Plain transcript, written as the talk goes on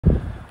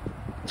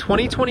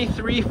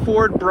2023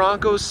 Ford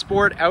Bronco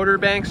Sport Outer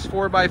Banks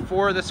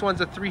 4x4. This one's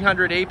a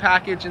 300A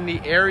package in the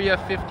Area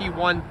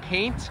 51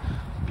 paint.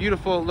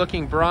 Beautiful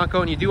looking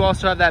Bronco, and you do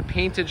also have that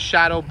painted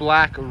shadow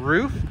black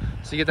roof,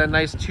 so you get that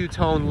nice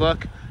two-tone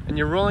look. And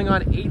you're rolling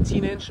on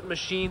 18-inch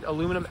machined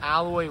aluminum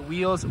alloy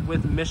wheels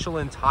with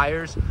Michelin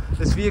tires.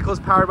 This vehicle is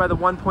powered by the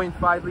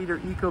 1.5 liter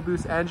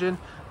EcoBoost engine,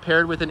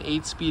 paired with an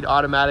 8-speed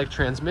automatic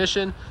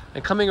transmission.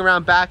 And coming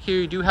around back here,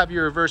 you do have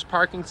your reverse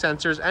parking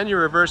sensors and your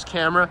reverse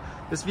camera.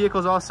 This vehicle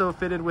is also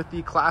fitted with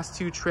the Class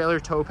 2 trailer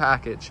tow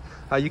package.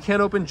 You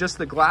can't open just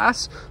the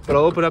glass, but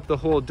I'll open up the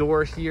whole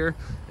door here.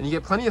 And you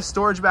get plenty of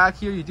storage back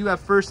here. You do have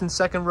first and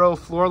second row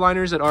floor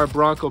liners that are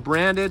Bronco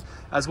branded,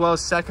 as well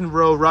as second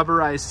row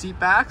rubberized seat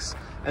backs.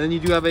 And then you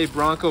do have a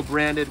Bronco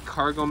branded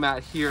cargo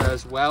mat here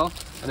as well.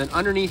 And then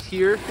underneath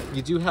here,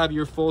 you do have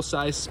your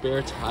full-size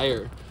spare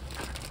tire.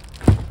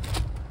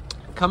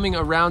 Coming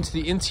around to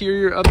the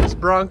interior of this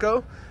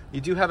Bronco,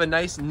 you do have a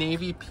nice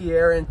navy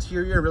Pier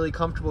interior, really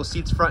comfortable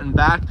seats front and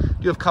back.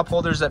 You have cup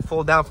holders that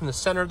fold down from the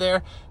center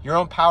there, your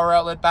own power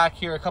outlet back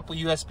here, a couple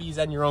USBs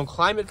and your own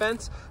climate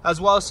vents, as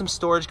well as some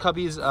storage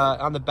cubbies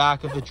on the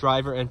back of the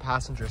driver and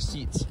passenger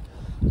seats.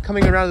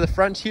 Coming around to the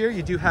front here,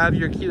 you do have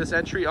your keyless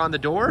entry on the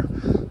door.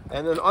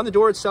 And then on the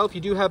door itself,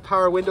 you do have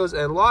power windows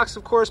and locks,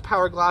 of course,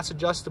 power glass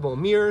adjustable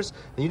mirrors,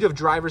 and you do have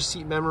driver's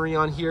seat memory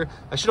on here.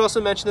 I should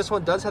also mention this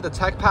one does have the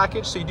tech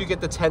package, so you do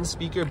get the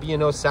 10-speaker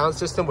B&O sound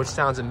system, which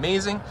sounds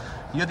amazing.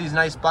 You have these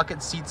nice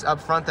bucket seats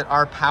up front that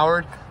are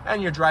powered,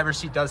 and your driver's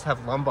seat does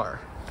have lumbar.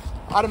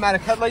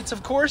 Automatic headlights,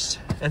 of course.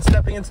 And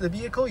stepping into the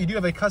vehicle, you do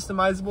have a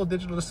customizable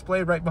digital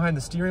display right behind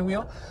the steering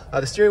wheel.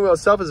 The steering wheel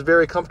itself is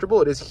very comfortable.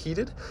 It is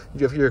heated. You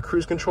do have your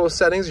cruise control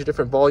settings, your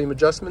different volume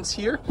adjustments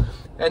here.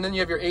 And then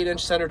you have your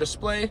 8-inch center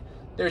display.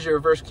 There's your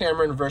reverse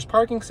camera and reverse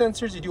parking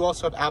sensors. You do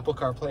also have Apple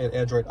CarPlay and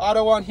Android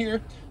Auto on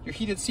here. Your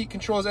heated seat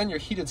controls and your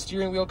heated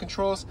steering wheel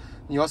controls.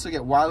 And you also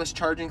get wireless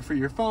charging for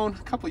your phone,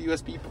 a couple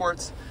USB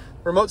ports.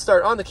 Remote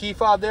start on the key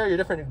fob there, your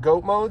different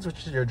GOAT modes,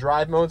 which is your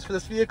drive modes for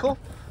this vehicle.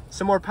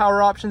 Some more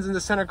power options in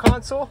the center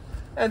console,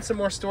 and some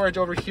more storage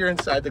over here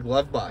inside the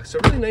glove box. So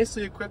really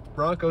nicely equipped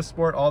Bronco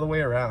Sport all the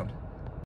way around.